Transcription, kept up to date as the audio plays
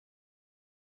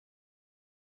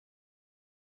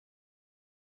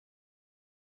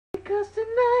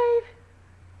tonight.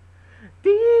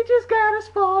 DJ's got us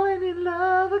falling in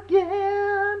love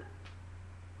again.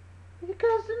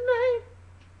 Because tonight.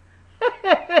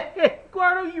 Hey,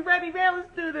 Guardo, you ready, man?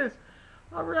 Let's do this.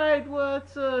 All right, well,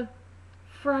 it's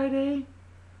Friday.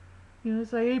 You know,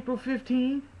 it's like April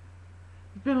 15th.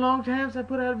 It's been a long time since I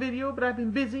put out a video, but I've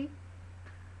been busy.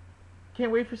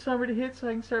 Can't wait for summer to hit so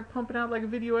I can start pumping out like a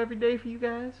video every day for you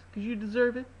guys, because you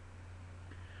deserve it.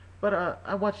 But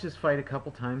I watched this fight a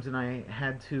couple times, and I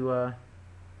had to,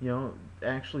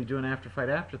 actually do an Afterfight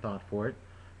Afterthought for it.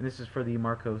 And this is for the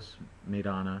Marcos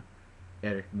Maidana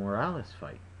Erik Morales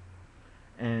fight.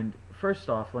 And first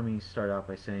off, let me start out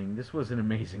by saying this was an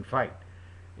amazing fight.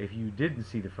 If you didn't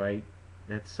see the fight,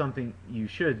 that's something you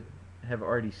should have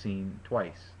already seen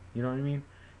twice. You know what I mean?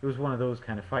 It was one of those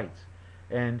kind of fights.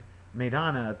 And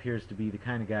Maidana appears to be the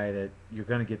kind of guy that you're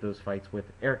going to get those fights with.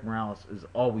 Erik Morales is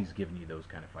always giving you those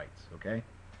kind of fights, okay?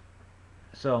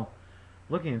 So,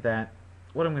 looking at that,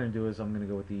 what I'm going to do is I'm going to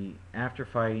go with the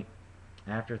Afterfight,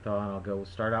 Afterthought. I'll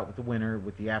start out with the winner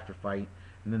with the Afterfight,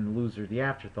 and then the loser, the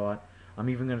Afterthought. I'm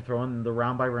even going to throw in the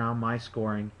round by round, my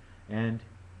scoring, and,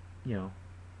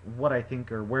 what I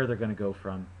think or where they're going to go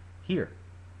from here.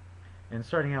 And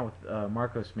starting out with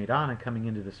Marcos Maidana coming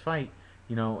into this fight,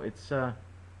 it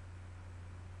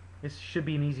should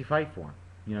be an easy fight for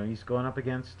him. He's going up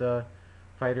against a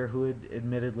fighter who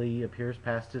admittedly appears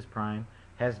past his prime,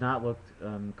 has not looked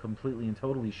completely and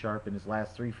totally sharp in his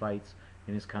last 3 fights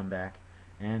in his comeback,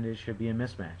 and it should be a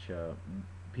mismatch.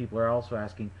 People are also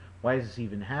asking, why is this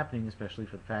even happening, especially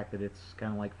for the fact that it's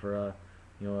kind of like for a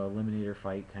eliminator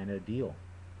fight kind of deal.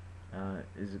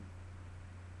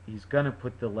 He's going to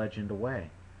put the legend away.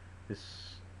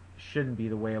 This shouldn't be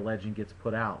the way a legend gets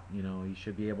put out. He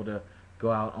should be able to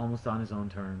go out almost on his own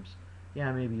terms.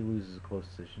 Yeah, maybe he loses a close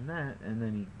decision, and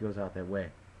then he goes out that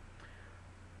way.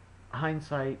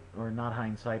 Hindsight, or not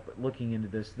hindsight, but looking into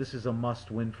this, this is a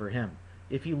must-win for him.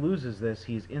 If he loses this,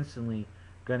 he's instantly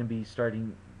going to be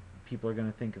starting, people are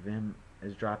going to think of him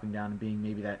as dropping down and being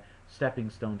maybe that stepping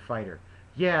stone fighter.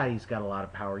 Yeah, he's got a lot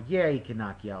of power. Yeah, he can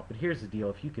knock you out. But here's the deal.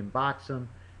 If you can box him,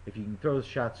 if you can throw the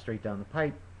shots straight down the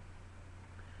pipe,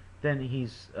 then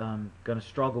he's going to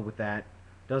struggle with that,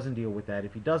 doesn't deal with that.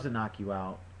 If he doesn't knock you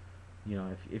out,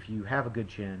 if you have a good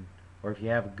chin, or if you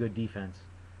have a good defense,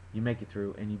 you make it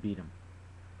through and you beat him.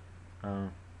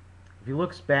 If he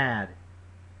looks bad,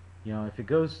 if it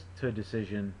goes to a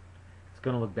decision, it's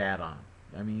going to look bad on him.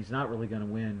 I mean, he's not really going to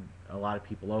win a lot of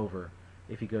people over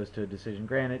if he goes to a decision.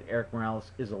 Granted, Erik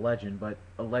Morales is a legend, but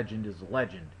a legend is a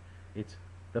legend. It's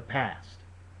the past.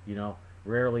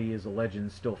 Rarely is a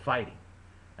legend still fighting.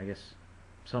 I guess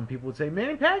some people would say,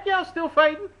 Manny Pacquiao's still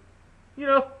fighting.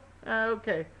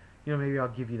 Okay. Maybe I'll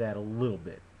give you that a little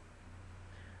bit.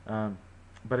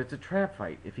 But it's a trap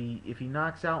fight. If he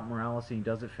knocks out Morales and he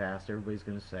does it fast, everybody's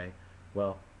going to say,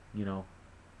 well, you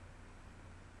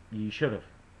should have.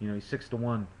 He's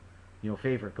 6-1,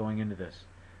 favorite going into this.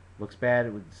 Looks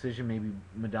bad with decision. Maybe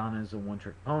Maidana is a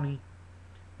one-trick pony,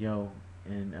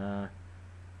 and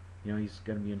he's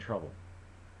going to be in trouble.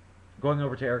 Going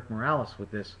over to Erik Morales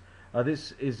with this,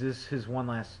 this is his one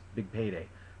last big payday.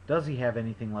 Does he have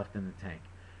anything left in the tank?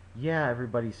 Yeah,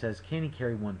 everybody says, can he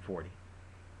carry 140?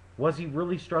 Was he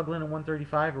really struggling at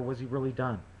 135, or was he really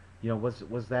done?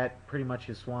 Was that pretty much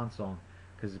his swan song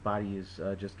because his body is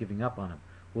just giving up on him?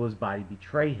 Will his body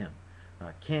betray him?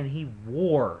 Can he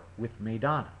war with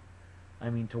Maidana? I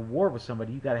mean, to war with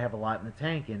somebody, you got to have a lot in the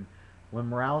tank. And when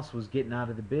Morales was getting out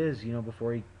of the biz,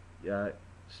 before he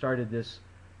started this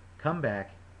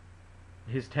comeback,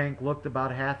 his tank looked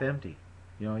about half empty.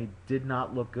 He did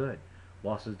not look good.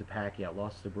 Losses to Pacquiao,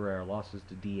 losses to Barrera, losses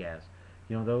to Diaz.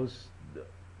 Those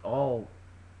all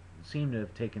seem to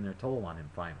have taken their toll on him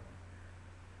finally.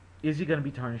 Is he going to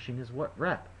be tarnishing his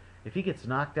rep? If he gets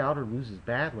knocked out or loses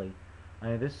badly,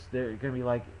 they're going to be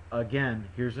like, again,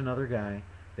 here's another guy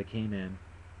that came in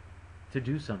to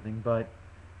do something, but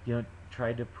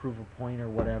tried to prove a point or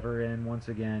whatever, and once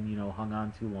again, hung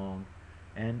on too long,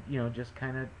 and just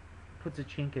kind of puts a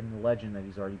chink in the legend that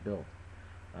he's already built.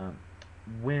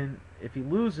 If he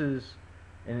loses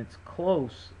and it's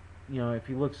close, if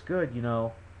he looks good,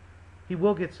 he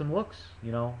will get some looks.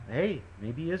 Hey,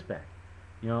 maybe he is back.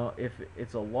 If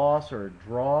it's a loss or a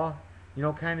draw,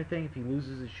 kind of thing. If he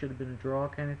loses, it should have been a draw,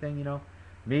 kind of thing.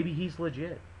 Maybe he's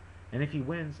legit. And if he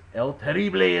wins, El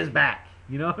Terrible is back.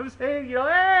 You know what I'm saying?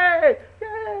 Hey,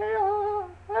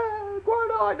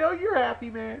 Gordo, I know you're happy,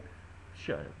 man.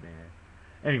 Shut up, man.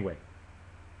 Anyway,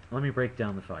 let me break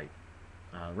down the fight.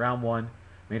 Round 1,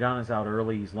 Maidana's out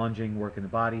early. He's lunging, working the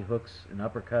body, hooks and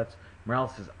uppercuts.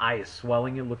 Morales' eye is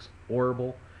swelling. It looks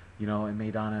horrible, and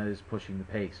Maidana is pushing the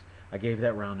pace. I gave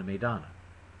that round to Maidana.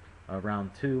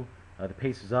 Round 2, the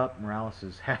pace is up. Morales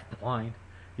is half blind.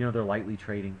 You know, they're lightly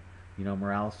trading. You know,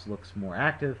 Morales looks more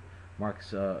active.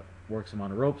 Marcus works him on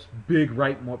the ropes. Big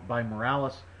right by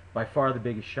Morales. By far the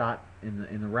biggest shot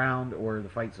in the round or the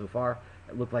fight so far.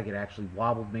 It looked like it actually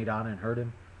wobbled Maidana and hurt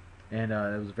him. And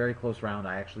it was a very close round.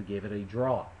 I actually gave it a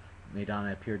draw.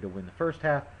 Maidana appeared to win the first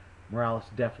half. Morales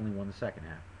definitely won the second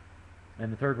half.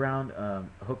 And the third round,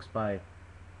 hooks by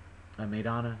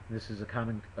Maidana. This is a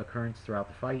common occurrence throughout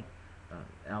the fight.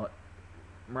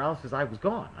 Morales' eye was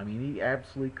gone. I mean, he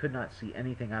absolutely could not see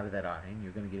anything out of that eye, and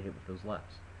you're going to get hit with those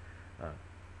lefts.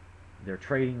 They're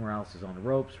trading. Morales is on the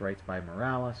ropes. Rights by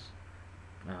Morales.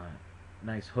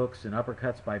 Nice hooks and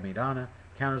uppercuts by Maidana.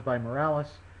 Counters by Morales.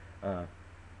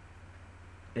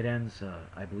 It ends,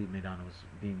 I believe Maidana was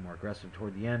being more aggressive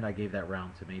toward the end. I gave that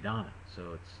round to Maidana.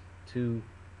 So it's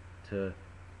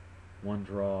 2-1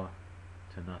 draw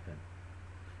to nothing.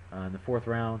 In the fourth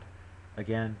round,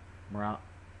 again,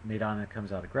 Maidana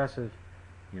comes out aggressive.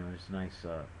 You know, there's a nice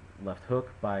left hook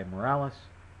by Morales.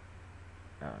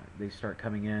 They start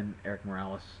coming in. Erik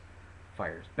Morales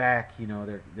fires back. You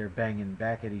know, they're banging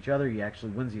back at each other. He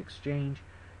actually wins the exchange.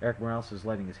 Erik Morales is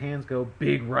letting his hands go.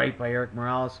 Big right by Erik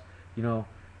Morales. You know,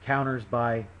 counters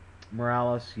by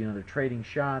Morales. You know, they're trading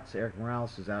shots. Erik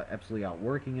Morales is absolutely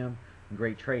outworking him. And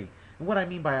great trading. And what I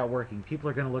mean by outworking, people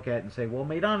are going to look at it and say, well,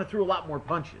 Maidana threw a lot more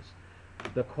punches.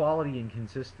 The quality and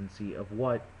consistency of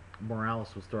what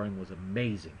Morales was throwing was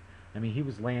amazing. I mean, he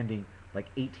was landing like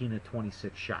 18 to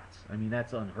 26 shots. I mean,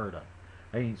 that's unheard of.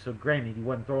 I mean, so granted, he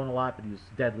wasn't throwing a lot, but he was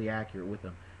deadly accurate with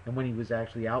them. And when he was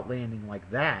actually outlanding like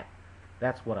that,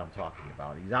 that's what I'm talking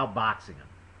about. He's outboxing him.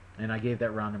 And I gave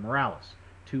that round to Morales.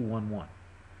 2-1-1.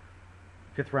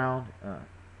 Fifth round,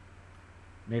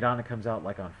 Maidana comes out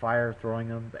like on fire, throwing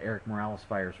him. But Erik Morales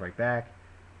fires right back.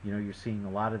 You know, you're seeing a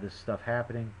lot of this stuff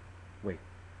happening. Wait,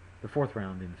 the fourth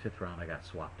round and the fifth round I got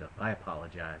swapped up. I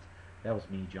apologize. That was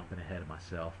me jumping ahead of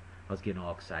myself. I was getting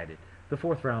all excited. The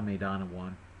fourth round, Maidana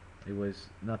won. It was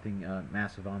nothing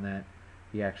massive on that.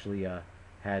 He actually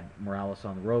had Morales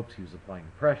on the ropes. He was applying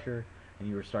pressure, and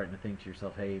you were starting to think to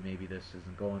yourself, hey, maybe this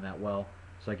isn't going that well.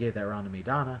 So I gave that round to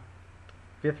Maidana.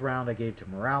 Fifth round I gave to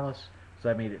Morales, so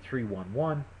I made it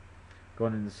 3-1-1.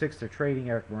 Going into the sixth, they're trading.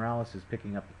 Erik Morales is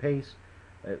picking up the pace.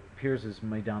 It appears as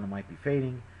Maidana might be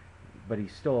fading, but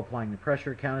he's still applying the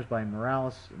pressure. Counters by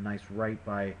Morales. A nice right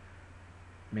by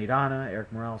Maidana.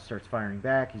 Erik Morales starts firing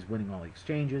back. He's winning all the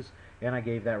exchanges, and I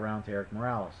gave that round to Erik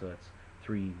Morales, so that's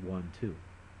 3-1-2.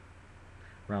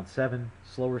 Round 7,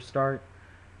 slower start.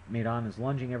 Maidana is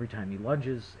lunging every time he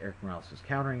lunges. Erik Morales is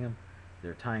countering him.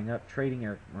 They're tying up, trading.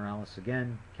 Erik Morales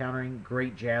again countering.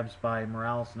 Great jabs by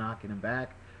Morales, knocking him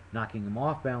back, knocking him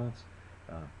off balance.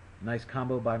 Nice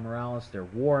combo by Morales. They're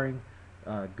warring.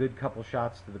 Good couple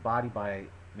shots to the body by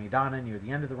Maidana near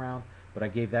the end of the round, but I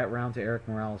gave that round to Erik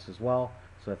Morales as well.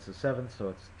 So that's the seventh, so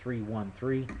it's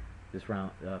 3-1-3. This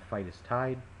round fight is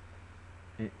tied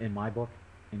in my book.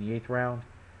 In the eighth round,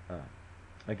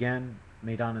 again,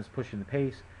 Maidana is pushing the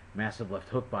pace. Massive left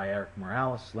hook by Erik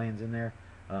Morales lands in there.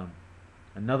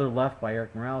 Another left by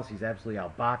Erik Morales. He's absolutely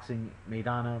outboxing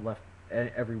Maidana, left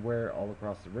everywhere, all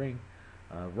across the ring.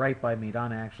 Right by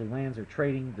Maidana actually lands. They're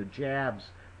trading. The jabs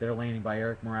that are landing by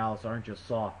Erik Morales aren't just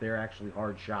soft. They're actually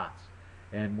hard shots.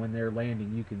 And when they're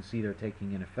landing, you can see they're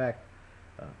taking an effect.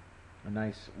 A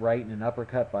nice right and an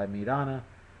uppercut by Maidana.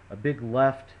 A big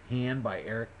left hand by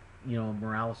Erik,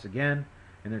 Morales again.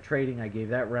 And they're trading. I gave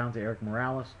that round to Erik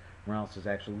Morales. Morales is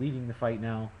actually leading the fight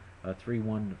now,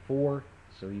 3-1-4.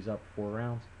 So he's up 4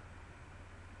 rounds.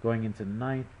 Going into the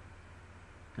ninth,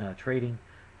 trading.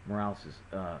 Morales is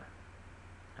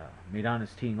Maidana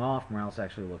is teeing off. Morales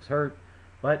actually looks hurt,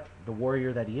 but the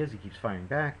warrior that he is, he keeps firing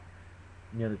back.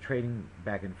 They're trading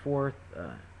back and forth.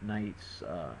 Nice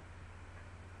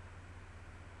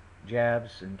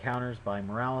jabs and counters by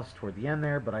Morales toward the end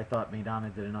there, but I thought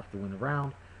Maidana did enough to win the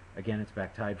round. Again, it's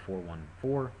back tied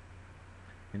 4-1-4.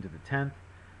 Into the 10th.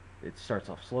 It starts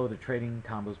off slow. They're trading.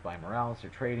 Combos by Morales. They're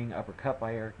trading. Uppercut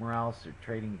by Erik Morales. They're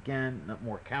trading again.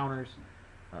 More counters.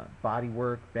 Body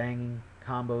work. Banging.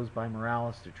 Combos by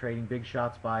Morales. They're trading. Big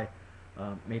shots by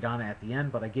Maidana at the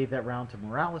end. But I gave that round to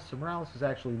Morales. So Morales is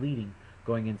actually leading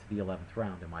going into the 11th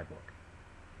round in my book.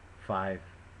 5-1-4.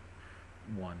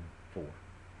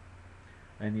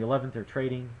 In the 11th, they're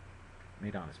trading.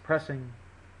 Maidana's pressing.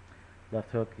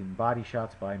 Left hook and body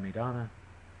shots by Maidana.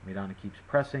 Maidana keeps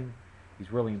pressing.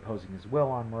 He's really imposing his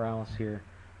will on Morales here.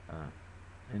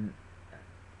 And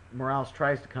Morales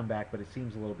tries to come back, but it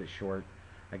seems a little bit short.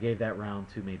 I gave that round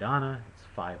to Maidana. It's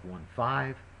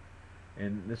 5-1-5.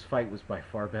 And this fight was by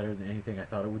far better than anything I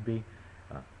thought it would be.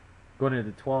 Going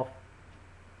into the 12th,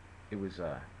 it was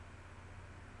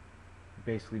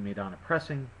basically Maidana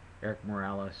pressing, Erik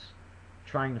Morales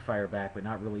trying to fire back, but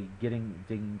not really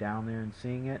digging down there and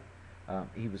seeing it.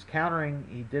 He was countering.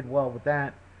 He did well with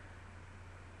that.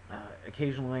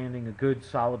 Occasionally landing a good,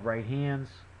 solid right hands.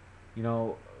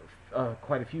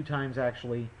 Quite a few times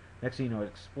actually. Next thing you know, it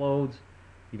explodes.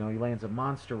 He lands a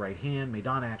monster right hand.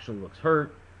 Maidana actually looks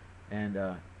hurt, and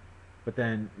but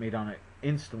then Maidana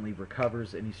instantly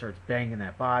recovers and he starts banging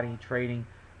that body, trading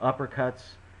uppercuts,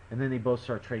 and then they both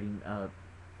start trading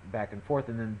back and forth,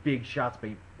 and then big shots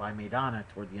by Maidana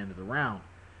toward the end of the round,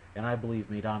 and I believe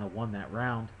Maidana won that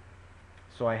round.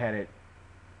 So I had it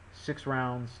 6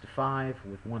 rounds to 5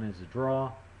 with 1 as a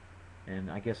draw, and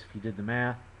I guess if you did the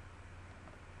math,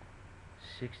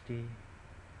 60,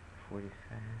 45,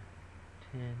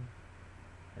 10,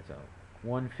 that's a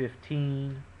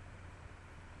 115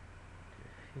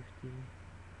 to 50.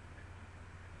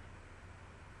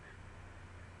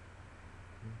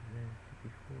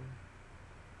 54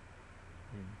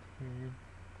 and 10.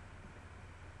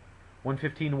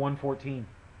 115 to 114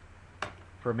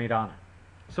 for Maidana.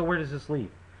 So where does this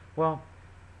leave? Well,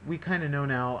 we kind of know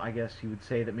now, I guess you would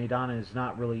say, that Maidana is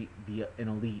not really an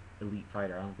elite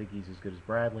fighter. I don't think he's as good as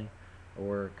Bradley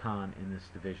or Khan in this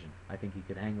division. I think he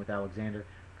could hang with Alexander,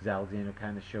 because Alexander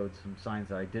kind of showed some signs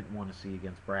that I didn't want to see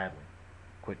against Bradley.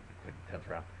 Quit the 10th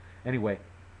round. Anyway,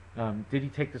 did he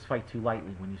take this fight too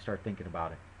lightly when you start thinking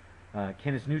about it?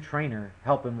 Can his new trainer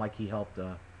help him like he helped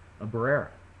Barrera?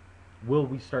 Will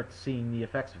we start seeing the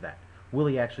effects of that? Will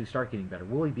he actually start getting better?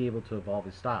 Will he be able to evolve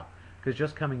his style? Because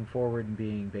just coming forward and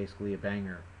being basically a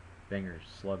banger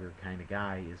slugger kind of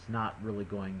guy is not really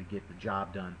going to get the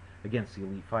job done against the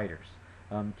elite fighters.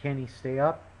 Can he stay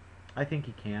up? I think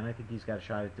he can. I think he's got a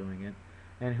shot at doing it.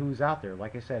 And who's out there?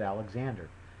 Like I said, Alexander.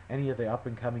 Any of the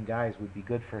up-and-coming guys would be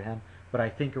good for him, but I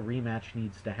think a rematch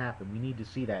needs to happen. We need to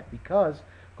see that, because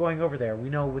going over there, we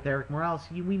know with Erik Morales,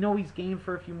 we know he's game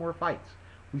for a few more fights.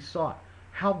 We saw it.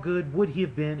 How good would he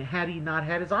have been had he not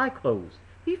had his eye closed?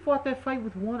 He fought that fight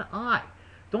with one eye.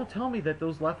 Don't tell me that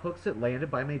those left hooks that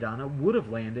landed by Maidana would have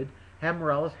landed had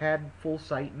Morales had full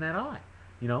sight in that eye.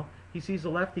 He sees the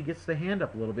left, he gets the hand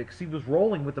up a little bit because he was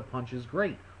rolling with the punches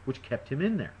great, which kept him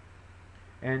in there.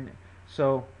 And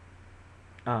so,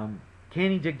 can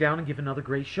he dig down and give another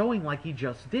great showing like he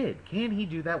just did? Can he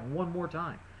do that one more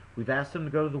time? We've asked him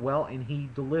to go to the well, and he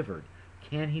delivered.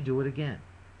 Can he do it again?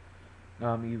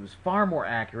 He was far more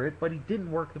accurate, but he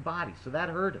didn't work the body, so that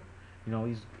hurt him.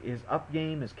 His up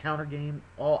game, his counter game,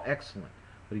 all excellent,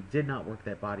 but he did not work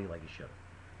that body like he should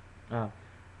have.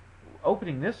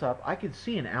 Opening this up, I could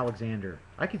see an Alexander,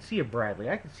 I could see a Bradley,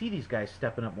 I could see these guys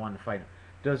stepping up wanting to fight him.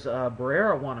 Does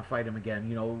Barrera want to fight him again?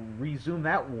 Resume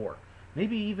that war.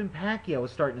 Maybe even Pacquiao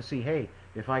was starting to see, hey,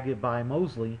 if I get by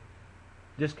Mosley,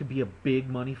 this could be a big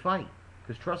money fight.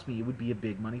 Because trust me, it would be a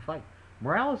big money fight.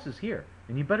 Morales is here,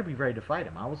 and you better be ready to fight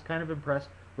him. I was kind of impressed.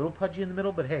 A little pudgy in the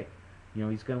middle, but hey,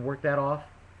 he's going to work that off.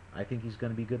 I think he's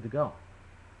going to be good to go.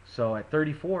 So at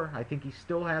 34, I think he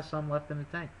still has some left in the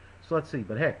tank. So let's see.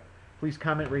 But hey, please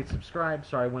comment, rate, subscribe.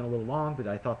 Sorry I went a little long, but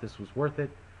I thought this was worth it.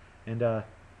 And,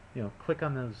 click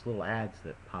on those little ads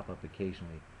that pop up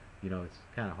occasionally. It's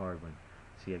kind of hard when,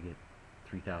 I get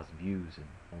 3,000 views and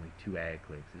only 2 ad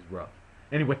clicks. It's rough.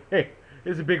 Anyway, hey,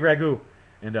 this is Bigragu,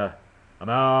 and I'm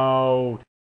out.